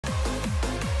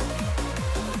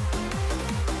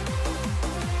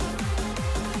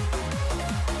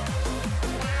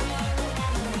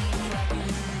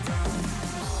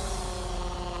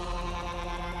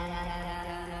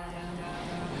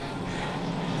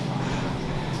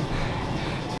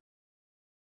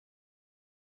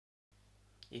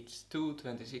It's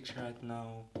 2:26 right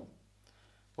now.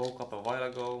 Woke up a while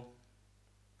ago.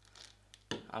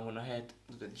 I'm gonna head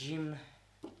to the gym.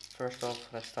 First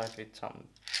off, let's start with some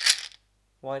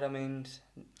vitamins,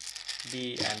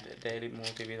 D and daily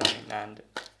multivitamin, and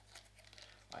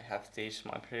I have this,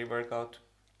 my pre-workout.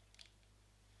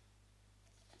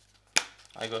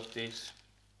 I got this.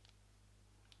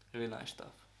 Really nice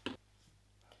stuff.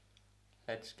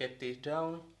 Let's get these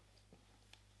down.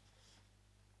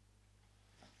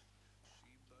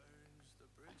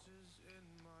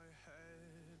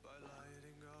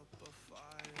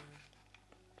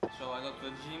 So I got to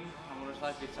the gym. I'm gonna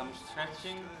start with some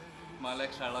stretching. My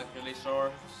legs are like really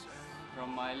sore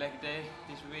from my leg day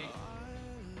this week.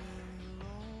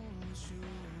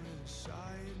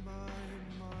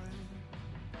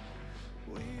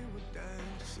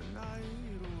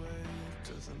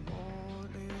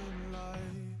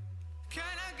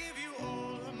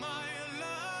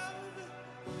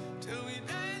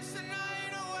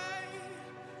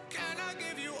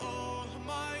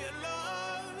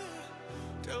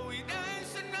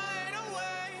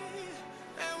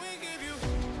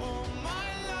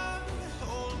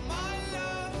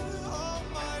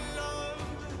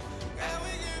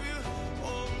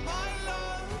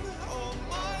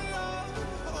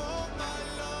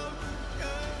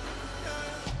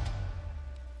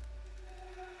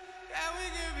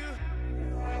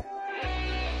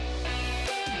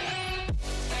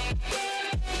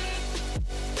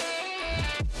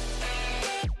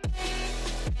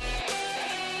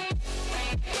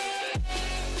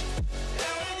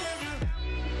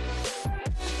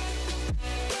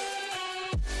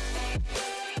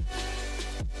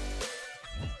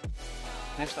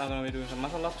 Next I'm gonna be doing some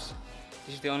muscle ups.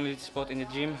 This is the only spot in the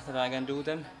gym that I can do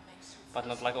them, but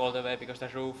not like all the way because the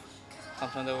roof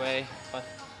comes on the way, but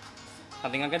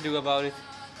nothing I can do about it.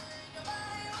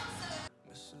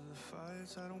 Missing the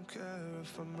fights, I don't care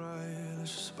if I'm right,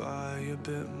 let's just buy a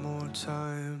bit more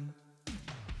time.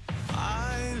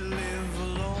 I live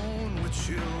alone with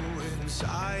you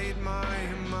inside my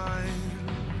mind.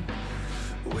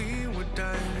 We would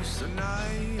dance the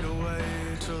night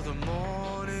away till the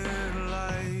morning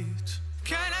light.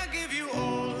 Can I give you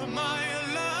all of my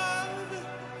love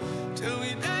till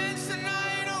we dance the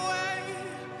night away?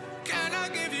 Can I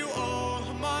give you all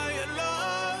of my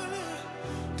love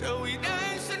till we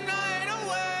dance the night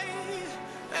away?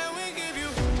 And we give you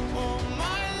all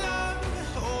my love,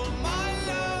 all my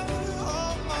love,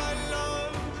 all my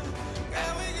love.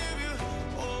 And we give you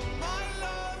all my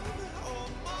love, all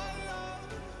my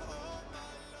love, all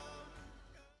my love.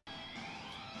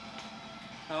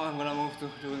 Now I'm gonna move to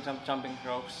doing some jumping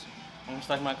ropes. I'm gonna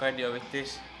start my cardio with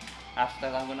this. After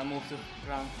that I'm gonna move to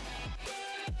ground.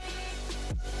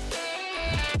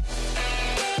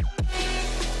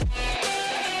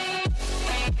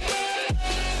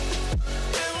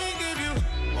 And we give you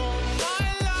all my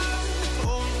love,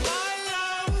 all my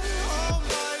love, all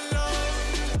my love.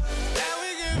 And we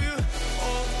give you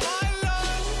all my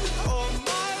love, all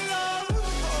my love,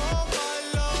 all my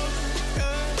love.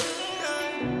 Yeah, yeah.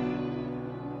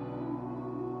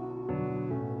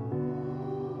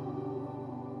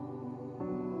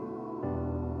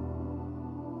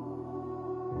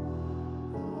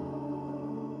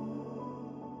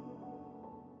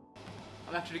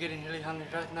 I'm actually getting really hungry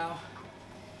right now,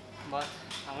 but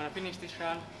I'm gonna finish this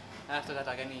run. After that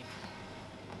I can eat.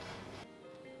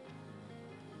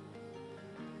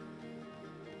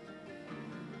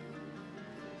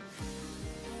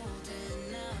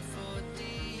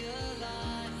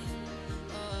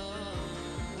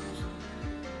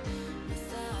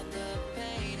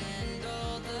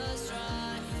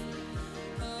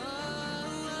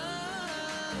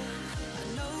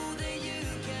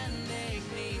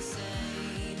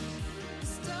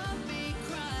 Stop me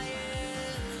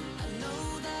crying. I know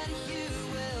that you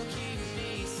will keep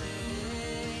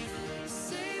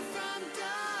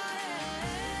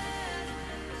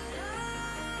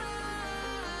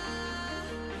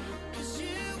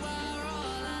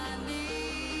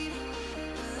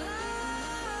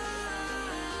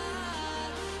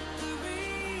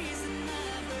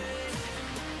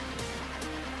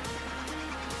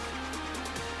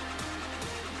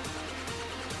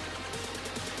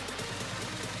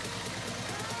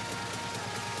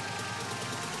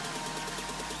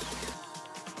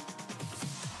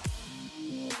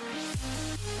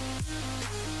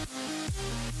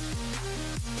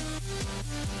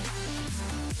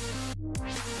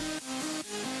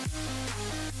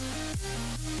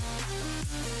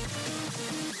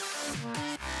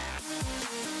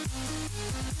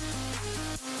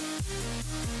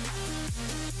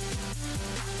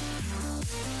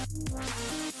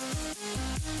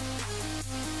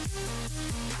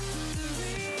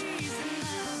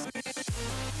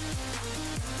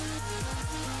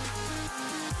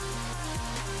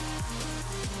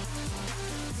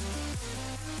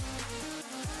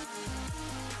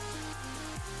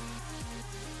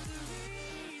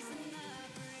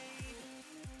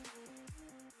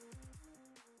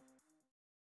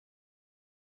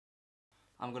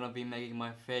I'm gonna be making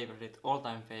my favorite,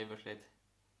 all-time favorite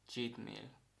cheat meal.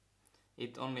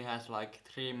 It only has like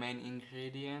 3 main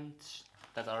ingredients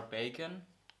that are bacon,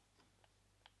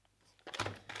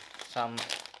 some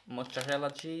mozzarella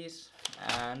cheese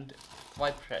and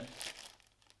white bread.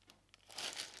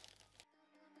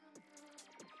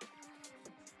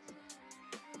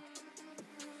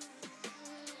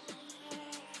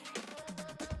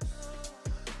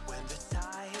 When the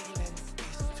silence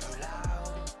is too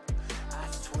loud,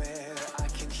 I swear I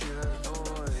can hear a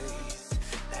voice.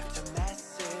 Left a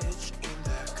message in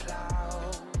the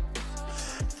clouds.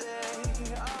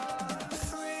 They are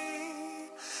free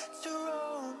to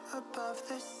roam above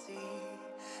the sea,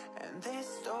 and this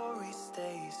story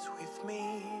stays with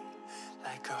me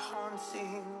like a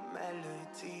haunting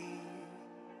melody.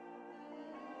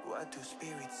 What do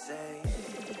spirits say?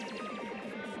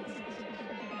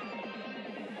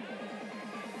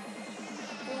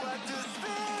 What do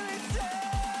spirits say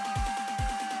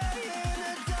in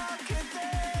a darker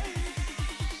day?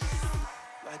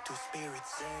 What do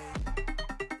spirits say?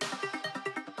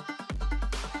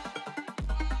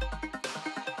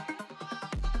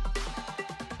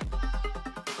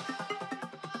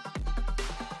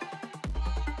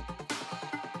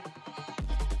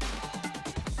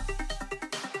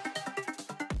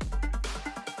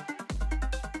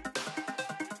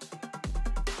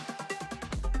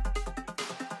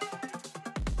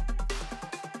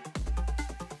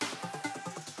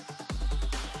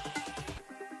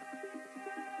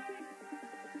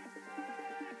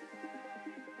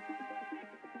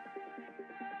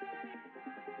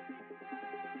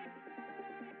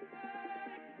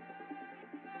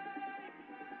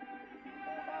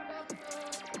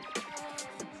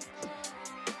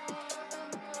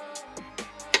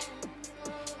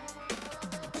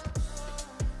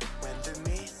 When the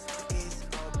mist is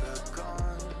all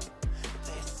gone,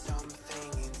 there's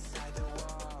something inside the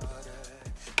water.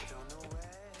 Don't know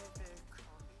where they're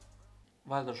coming.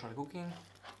 While those are cooking,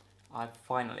 I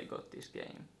finally got this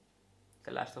game,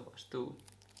 The Last of Us 2.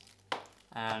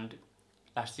 And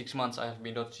last 6 months I have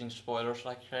been dodging spoilers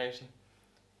like crazy.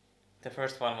 The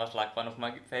first one was like one of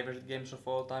my favorite games of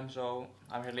all time, so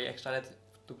I'm really excited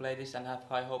to play this and have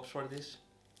high hopes for this.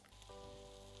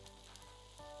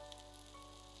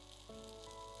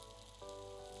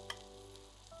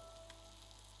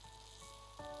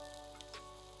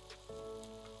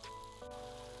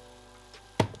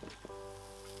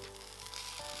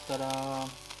 Ta-da!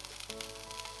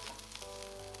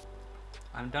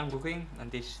 I'm done cooking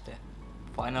and this is the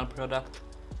final product.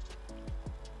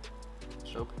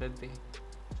 So pretty.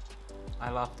 I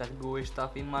love that gooey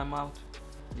stuff in my mouth,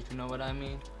 if you know what I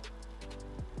mean.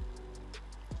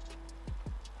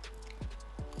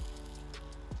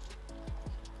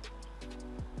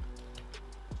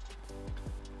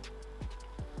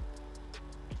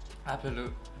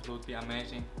 Absolutely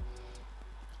amazing.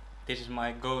 This is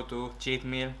my go-to cheat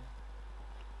meal.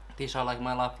 These are like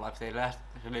my love life. They last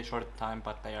a really short time,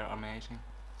 but they are amazing.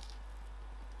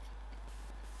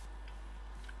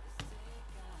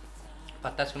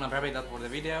 But that's gonna wrap it up for the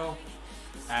video,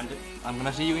 and I'm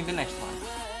gonna see you in the next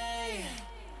one.